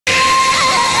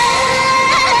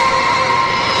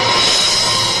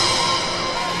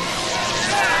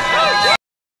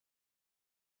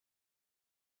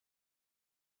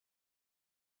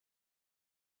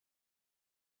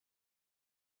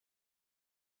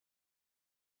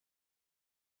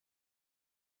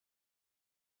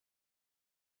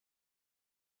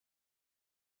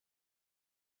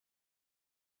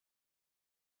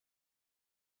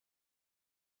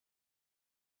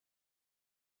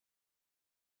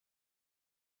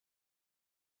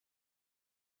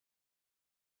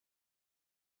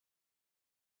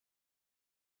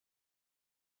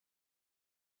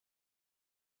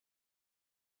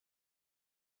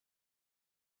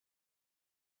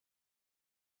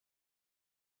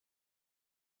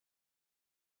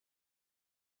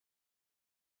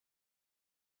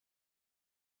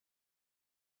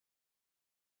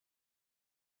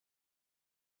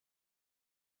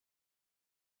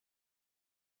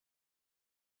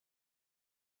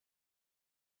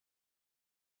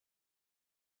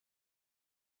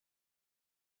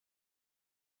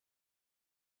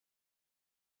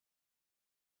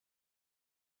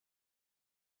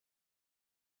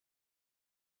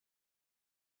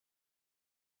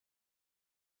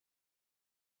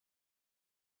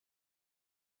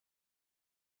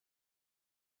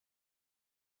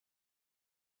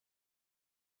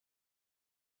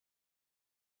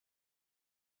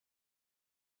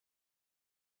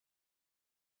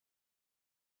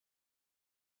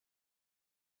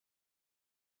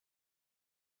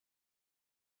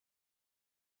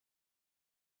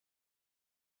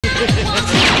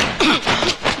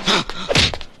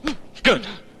Good,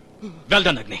 well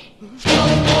done అగ్ని.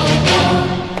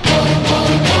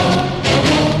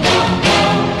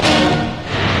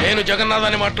 నేను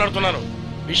జగన్నాథాన్ని మాట్లాడుతున్నాను.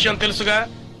 విషయం తెలుసుగా?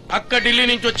 అక్క ఢిల్లీ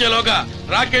నుంచి వచ్చేలోగా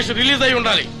రాకేష్ రిలీజ్ అయి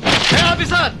ఉండాలి.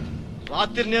 ఆఫీసర్,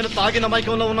 రాత్రి నేను తాగిన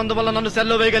మైకంలో ఉన్నందువల్ల నన్ను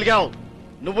సెల్లో వేయగలిగావు.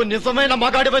 నువ్వు నిజమైన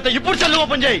మగాడివైతే ఇప్పుడు సెల్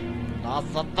ఓపెన్ చేయి. నా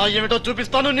సత్తా ఏమిటో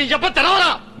చూపిస్తాను. నీ చెప్ప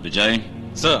తెరవరా? Vijay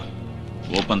sir,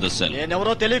 open the cell.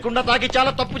 నేనెవరో తెలియకుండా తాగి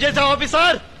చాలా తప్పు చేశావు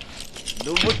ఆఫీసర్.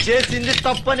 నువ్వు చేసింది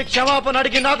తప్పని క్షమాపణ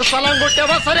అడిగి నాకు సలాం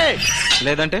కొట్టావా? సరే,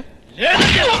 లేదంటే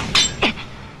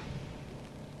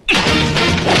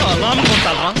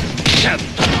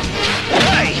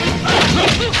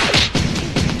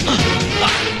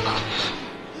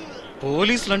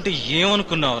పోలీసులంటే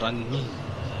ఏమనుకున్నావురా?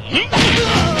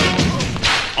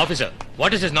 Officer,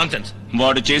 what is this nonsense?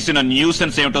 వాడు చేసిన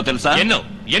న్యూసెన్స్ ఏమిటో తెలుసా?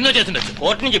 ఎన్నో చేస్తుండొచ్చు.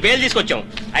 కోర్టు నుంచి బెయిల్ తీసుకొచ్చాం,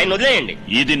 ఆయన వదిలేయండి.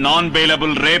 ఇది non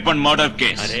bailable rape and murder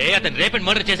case. అరే, అతను రేప్ అండ్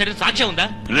మర్డర్ చేశాడని సాక్ష్యం ఉందా?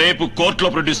 రేపు కోర్టులో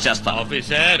ప్రొడ్యూస్ చేస్తా.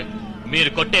 ఆఫీసర్,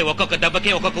 మీరు కొట్టే ఒక్కొక్క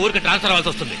దెబ్బకి ఒక్కొక్క ఊరికి ట్రాన్స్ఫర్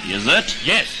అవ్వాల్సి వస్తుంది. Is it?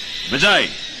 Yes. Vijay,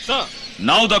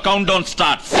 now the countdown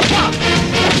starts. 1,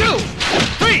 2,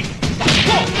 3,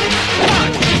 4,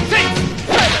 5, 6,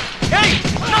 7, 8,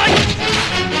 9.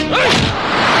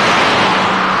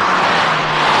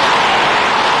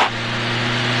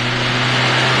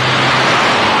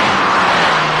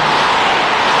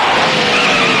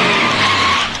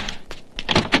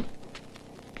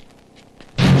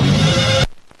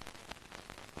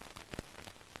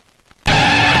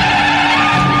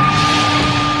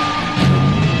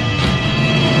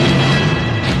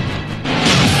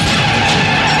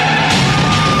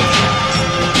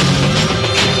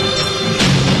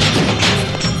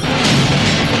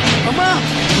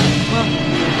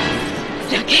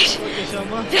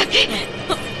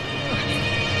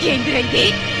 ఏంటిరండి?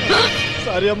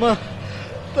 Sorry అమ్మా,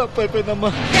 తప్పైపోయిందమ్మా.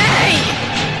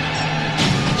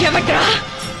 ఏమంటరా?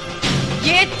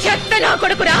 ఏ చెత్త నా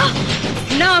కొడుకురా?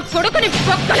 నా కొడుకుని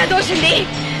పొక్కల దోషింది.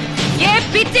 ఏ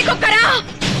పిచ్చి కుక్కరా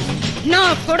నా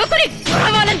కొడుకుని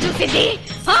కురవాలని చూసింది?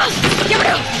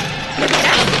 ఎవడు?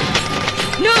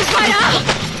 నువ్వరా?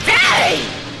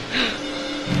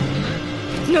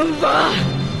 నువ్వా?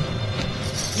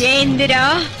 ఏందిరా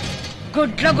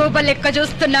గుడ్ల గోబ లెక్క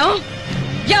చూస్తున్నావు?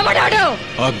 ఎవడాడు?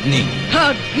 అగ్ని.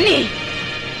 అగ్ని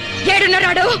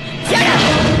ఏడున్నరాడు?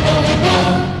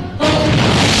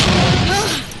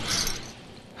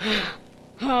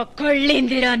 ఆ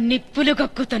కళ్ళేందిరా నిప్పులు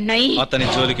కక్కుతున్నాయి? అతని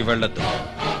జోలికి వెళ్ళొద్దు,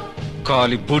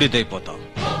 కాలి బూడిదైపోతావు.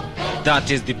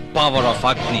 That is the power of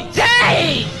అగ్ని.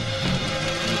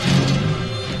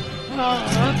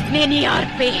 అగ్నిని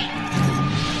ఆర్పే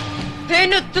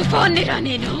నేను తుఫాన్నిరా.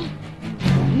 నేను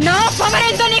నా పవర్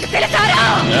ఏందో నీకు తెలుసారా?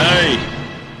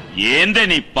 ఏందే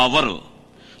నీ పవరు?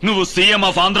 నువ్వు CM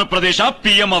of Andhra Pradesh,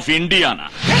 PM of Indiana?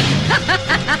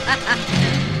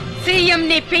 CM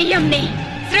ని పిఎం ని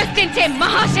సృష్టించే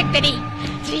మహాశక్తిని.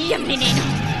 సీఎం ని నేను,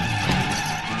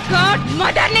 గాడ్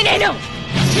మదర్ ని నేను,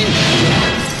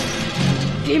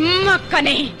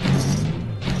 తిమ్మక్కని.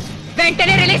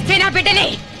 వెంటనే రిలీజ్ చేయనా బిడ్డని?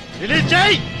 రిలీజ్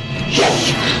చేయి.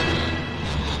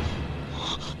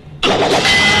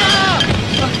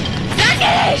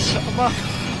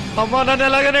 అమ్మా, నన్ను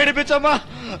ఎలాగ నడిపించమ్మా.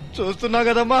 చూస్తున్నా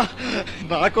కదమ్మా,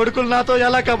 నా కొడుకులు నాతో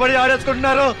ఎలా కబడ్డీ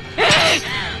ఆడేసుకుంటున్నారు.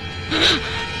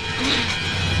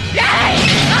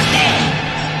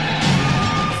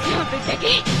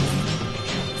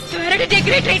 త్వరగా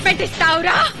డిగ్రీ ట్రీట్మెంట్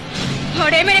ఇస్తావురా?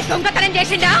 వాడేమైనా దొంగతనం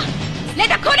చేసిందా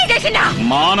లేదా ఖూనీ చేసిందా?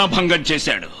 మానభంగం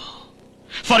చేశాడు.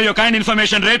 For your kind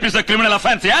information, rape is a criminal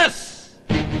offence. yes.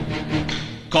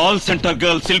 Call centre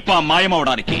girl శిల్ప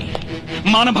మాయమవడానికి,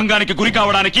 మానభంగానికి గురి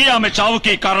కావడానికి, ఆమె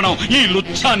చావుకి కారణం ఈ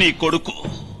లుచ్చా నీ కొడుకు.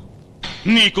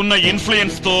 నీకున్న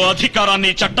ఇన్ఫ్లుయెన్స్ తో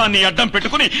అధికారాన్ని, చట్టాన్ని అడ్డం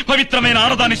పెట్టుకుని పవిత్రమైన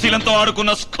ఆడదాని శీలంతో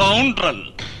ఆడుకున్న స్కౌండ్రల్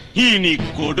ఈ నీ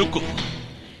కొడుకు.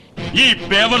 ఈ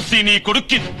బేవర్సీ నీ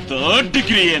కొడుక్కి 3rd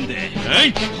డిగ్రీ ఏందే?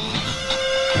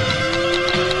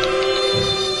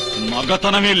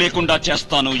 మగతనమే లేకుండా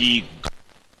చేస్తాను ఈ.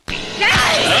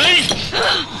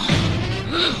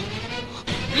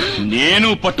 నేను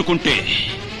పట్టుకుంటే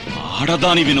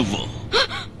ఆడదానివి నువ్వు.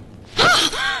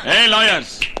 ఏ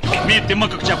లాయర్స్, మీ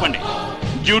తిమ్మకు చెప్పండి,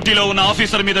 డ్యూటీలో ఉన్న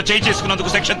ఆఫీసర్ మీద చేయి చేసుకున్నందుకు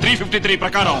సెక్షన్ 353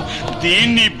 ప్రకారం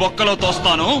దీన్ని బొక్కలో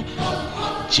తోస్తాను,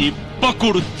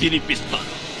 చిప్పకుడు తినిపిస్తాను.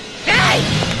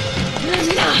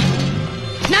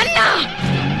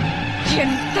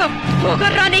 ఎంత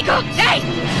పొగర్రా నీకు?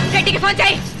 గట్టికి ఫోన్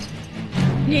చేయి.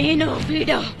 నేను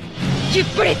వీడు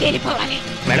ఇప్పుడే తేలిపోవాలి.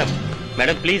 మేడం,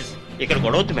 మేడం ప్లీజ్, ఇక్కడ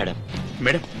గొడవద్దు మేడం.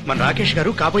 మేడం, మన రాకేష్ గారు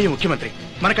కాబోయే ముఖ్యమంత్రి.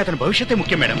 మనకు అతని భవిష్యత్తే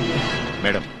ముఖ్యం మేడం.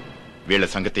 మేడం, వీళ్ల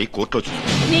సంగతి కోర్టులో చూసు.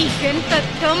 నీకెంత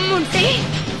దమ్ముంటే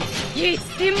ఈ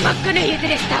తిమ్మక్కనే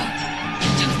ఎదిరేస్తావు.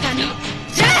 చూస్తాను,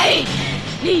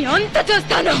 నీ అంత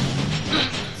చూస్తాను.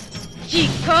 ఈ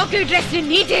కాకి డ్రెస్ ని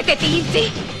నీ చేతే తీయించి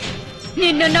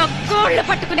నిన్ను నా కోళ్లు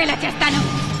పట్టుకునేలా చేస్తాను.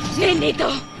 నేను నీతో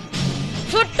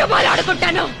ఫుట్బాల్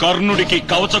ఆడుకుంటాను. కర్ణుడికి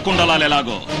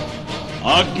కవచకుండలాలెలాగో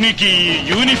అగ్నికి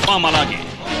యూనిఫామ్ అలాగే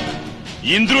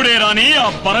ఇంద్రుడే రాని ఆ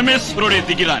పరమేశ్వరుడే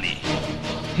దిగిరాని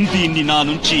దీన్ని నా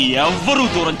నుంచి ఎవ్వరూ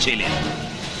దూరం చేయలేరు.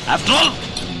 ఆఫ్టర్ ఆల్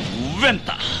నువ్వెంత?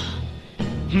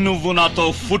 నువ్వు నాతో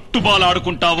ఫుట్బాల్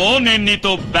ఆడుకుంటావో నేను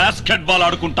నీతో బాస్కెట్ బాల్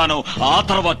ఆడుకుంటానో ఆ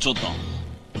తర్వాత చూద్దాం.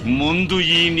 ముందు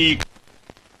ఈ నీ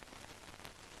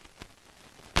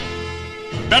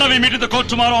Better we meet in the court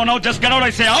tomorrow or now just get out,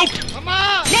 I say out.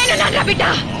 నేను నా బిడ్డ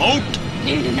Out.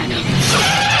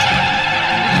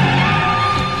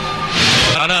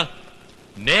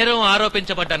 నేరం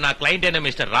ఆరోపించబడ్డ నా క్లయింట్ అయిన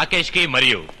మిస్టర్ రాకేష్ కి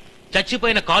మరియు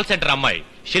చచ్చిపోయిన కాల్ సెంటర్ అమ్మాయి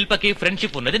శిల్పకి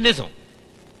ఫ్రెండ్షిప్ ఉన్నది నిజం.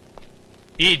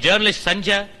 ఈ జర్నలిస్ట్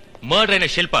సంధ్య మర్డర్ అయిన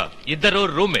శిల్ప ఇద్దరు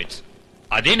రూమ్మేట్స్,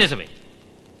 అదే నిజమే.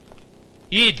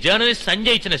 ఈ జర్నలిస్ట్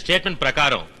సంజయ్ ఇచ్చిన స్టేట్మెంట్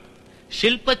ప్రకారం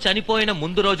శిల్ప చనిపోయిన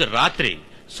ముందు రోజు రాత్రి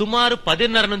సుమారు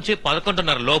 10:30 నుంచి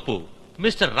 11:30 లోపు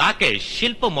మిస్టర్ రాకేష్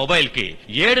శిల్ప మొబైల్ కి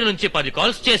 7 నుంచి 10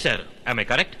 కాల్స్ చేశారు. I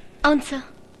correct? అవును సార్.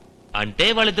 అంటే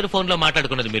వాళ్ళిద్దరు ఫోన్ లో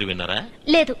మాట్లాడుకున్నది మీరు విన్నారా?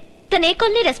 లేదు, తన ఏ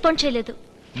కాల్ ని రెస్పాండ్ చేయలేదు.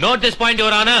 Note this point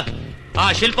your honour. ఆ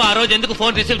శిల్ప ఆ రోజు ఎందుకు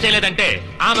ఫోన్ రిసీవ్ చేయలేదంటే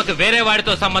ఆమెకు వేరే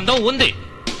వాడితో సంబంధం ఉంది.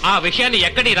 ఆ విషయాన్ని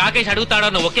ఎక్కడి రాకేష్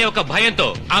అడుగుతాడన్న ఒకే ఒక భయంతో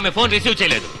ఆమె ఫోన్ రిసీవ్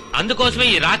చేయలేదు. అందుకోసమే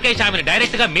ఈ రాకేష్ ఆమెను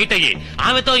డైరెక్ట్ గా మీట్ అయ్యి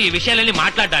ఆమెతో ఈ విషయాలన్నీ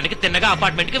మాట్లాడడానికి తిన్నగా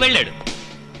అపార్ట్మెంట్ కి వెళ్ళాడు.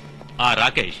 ఆ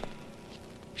రాకేష్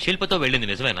శిల్పతో వెళ్ళింది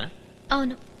నిజమేనా?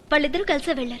 అవును, వాళ్ళిద్దరూ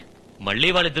కలిసే వెళ్లారు. మళ్ళీ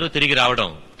వాళ్ళిద్దరూ తిరిగి రావడం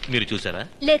మీరు చూసారా?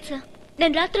 లేదు సార్,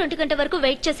 నేను రాత్రి 1 గంట వరకు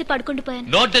వెయిట్ చేసి పడుకుండిపోయాను.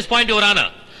 Note this point your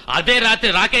honour. అదే రాత్రి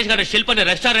రాకేష్ గారు శిల్పని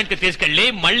రెస్టారెంట్ కి తీసుకెళ్లి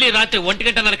మళ్ళీ రాత్రి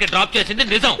 1:30కి డ్రాప్ చేసింది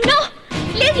నిజం.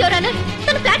 లేదు యువర్ ఆనర్,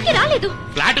 తన ఫ్లాట్ కి రాలేదు.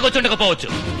 ఫ్లాట్ కి వచ్చి ఉండకపోవచ్చు,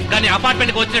 కానీ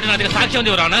అపార్ట్మెంట్ కి వచ్చినట్టు నా దగ్గర సాక్ష్యం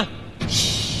ఉంది యువర్ ఆనర్.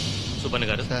 సుబ్బన్న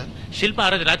గారు, శిల్ప ఆ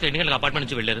రోజు రాత్రి 8 గంటలకు అపార్ట్మెంట్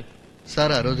నుంచి వెళ్లారు.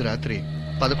 సార్ ఆ రోజు రాత్రి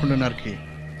 11:30కి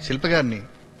శిల్ప గారిని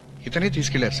ఇతనే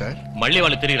తీసుకెళ్లారు సార్. మళ్ళీ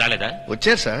వాళ్ళు తిరిగి రాలేదా?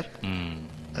 వచ్చారు సార్.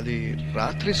 అది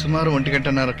రాత్రి సుమారు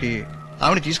 1:30కి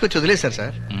ఆవిడ తీసుకొచ్చి వదిలేశారు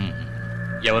సార్.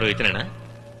 ఎవరు ఇతనేనా?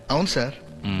 అవును సార్.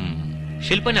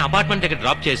 శిల్పని అపార్ట్మెంట్ దగ్గర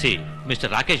డ్రాప్ చేసి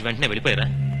మిస్టర్ రాకేష్ వెంటనే వెళ్ళిపోయారా?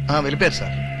 వెళ్ళిపోయారు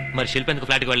సార్. మరి శిల్ప ఎందుకు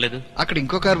ఫ్లాట్ కి వెళ్ళలేదు? అక్కడ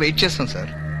ఇంకో కారు వెయిట్ చేస్తాం సార్.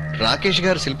 రాకేష్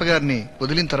గారు శిల్ప గారిని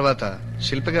వదిలిన తర్వాత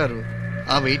శిల్ప గారు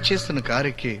ఆ వెయిట్ చేస్తున్న కారు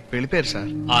ఎక్కి వెళ్ళిపోయారు సార్.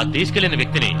 ఆ తీసుకెళ్లిన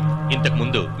వ్యక్తిని ఇంతకు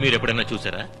ముందు మీరు ఎప్పుడన్నా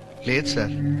చూసారా? లేదు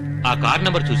సార్. ఆ కార్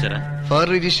నంబర్ చూసారా? ఫార్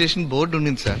రిజిస్ట్రేషన్ బోర్డు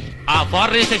ఉండింది సార్. ఆ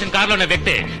ఫార్ రిజిస్ట్రేషన్ కార్ లో ఉన్న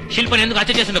వ్యక్తి శిల్పని ఎందుకు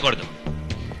హత్య చేసి ఉండకూడదు?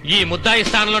 ఈ ముద్దాయి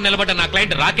స్థానంలో నిలబడ్డ నా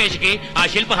క్లయింట్ రాకేష్ కి ఆ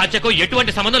శిల్ప హత్యకు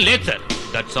ఎటువంటి సంబంధం లేదు sir.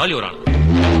 That's all your honour.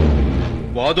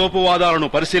 వాదోపవాదాలను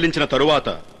పరిశీలించిన తరువాత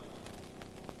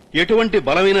ఎటువంటి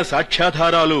బలమైన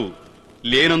సాక్ష్యాధారాలు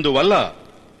లేనందువల్ల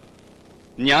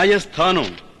న్యాయస్థానం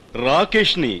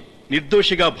రాకేష్ ని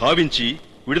నిర్దోషిగా భావించి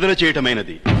విడుదల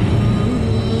చేయటమైనది.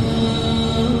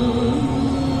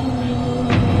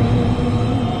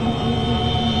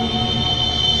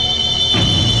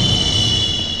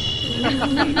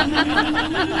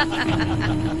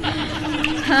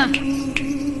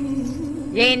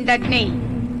 ఏందగ్ని,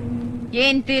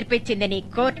 ఏం తీర్పిచ్చింది నీ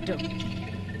కోర్టు?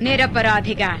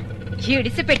 నిరపరాధిగా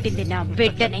ఈడిసిపెట్టింది నా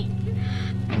బిడ్డని.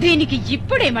 దీనికి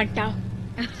ఇప్పుడేమంటావు?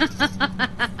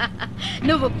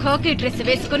 నువ్వు ఖాకీ డ్రెస్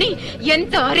వేసుకుని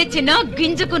ఎంత అరిచినా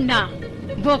గింజుకున్నా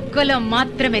బొక్కలో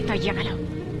మాత్రమే తొయ్యగలవు.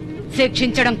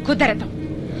 శిక్షించడం కుదరదు.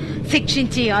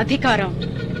 శిక్షించే అధికారం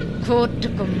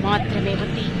కోర్టుకు మాత్రమే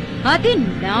ఉంది. అది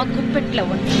నా గుప్పెట్లో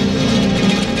ఉంది.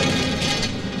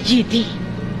 ఇది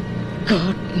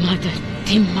గాడ్ మదర్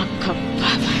తిమ్మక్క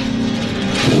బాబా.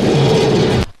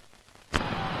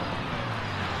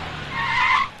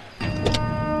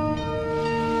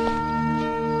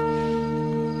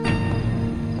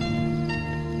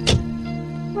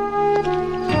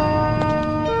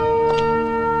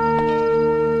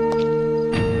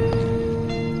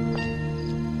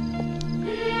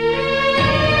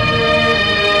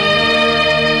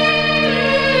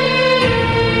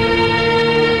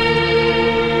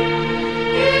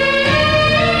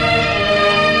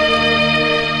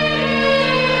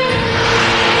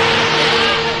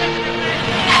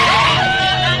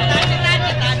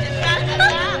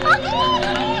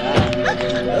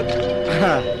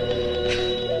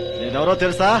 నేనెవరో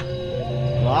తెలుసా?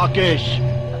 రాకేష్,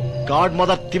 గాడ్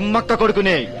మదర్ తిమ్మక్క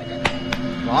కొడుకునే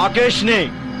రాకేష్ ని.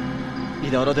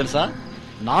 ఇదెవరో తెలుసా?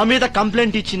 నా మీద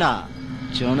కంప్లైంట్ ఇచ్చిన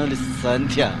జర్నలిస్ట్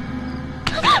సంధ్య.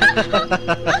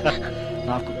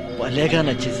 నాకు భలేగా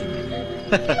నచ్చేసింది.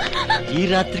 ఈ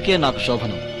రాత్రికే నాకు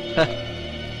శోభనం.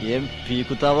 ఏం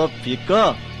పీకుతావో పీక్కో.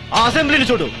 ఆ అసెంబ్లీని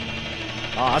చూడు.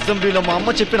 ఆ అసెంబ్లీలో మా అమ్మ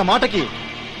చెప్పిన మాటకి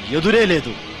ఎదురే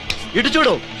లేదు. ఇటు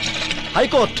చూడు,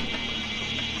 హైకోర్టు.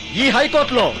 ఈ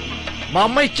హైకోర్టులో మా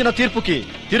అమ్మ ఇచ్చిన తీర్పుకి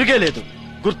తిరిగే లేదు.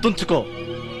 గుర్తుంచుకో,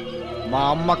 మా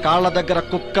అమ్మ కాళ్ళ దగ్గర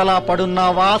కుక్కలా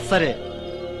పడున్నావా సరే,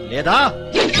 లేదా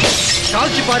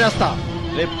కాల్చి పారేస్తా.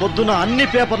 రేపు పొద్దున అన్ని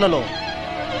పేపర్లలో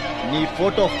నీ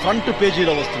ఫోటో ఫ్రంట్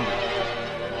పేజీలో వస్తుంది.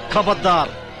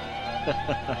 ఖబర్దార్.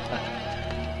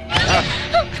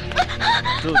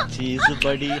 तो चीज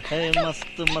बड़ी है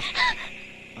मस्त मस्त.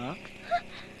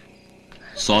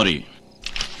 సారీ.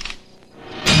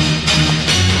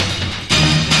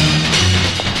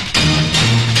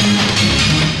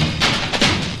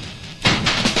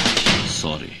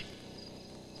 సారీ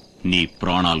నీ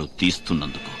ప్రాణాలు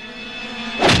తీస్తున్నందుకు.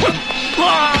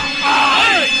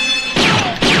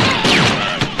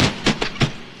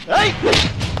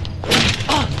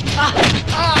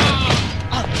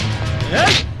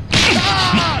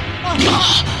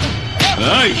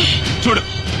 చూడు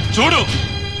చూడు,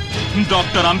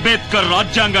 డాక్టర్ అంబేద్కర్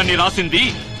రాజ్యాంగాన్ని రాసింది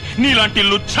నీలాంటి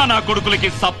లుచ్చా నా కొడుకులకి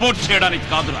సపోర్ట్ చేయడానికి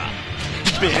కాదురా.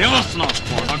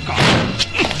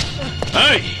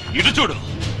 ఇటు చూడు,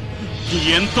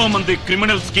 ఎంతో మంది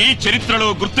క్రిమినల్స్ కి చరిత్రలో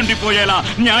గుర్తుండిపోయేలా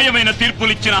న్యాయమైన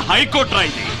తీర్పులిచ్చిన హైకోర్టు రా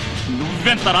ఇది.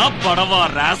 నువ్వెంతరా బడవా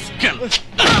రాస్కల్.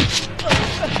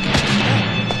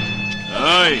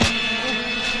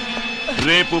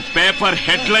 రేపు పేపర్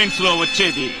హెడ్లైన్స్ లో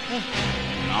వచ్చేది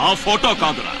నా ఫోటో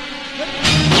కాదురా.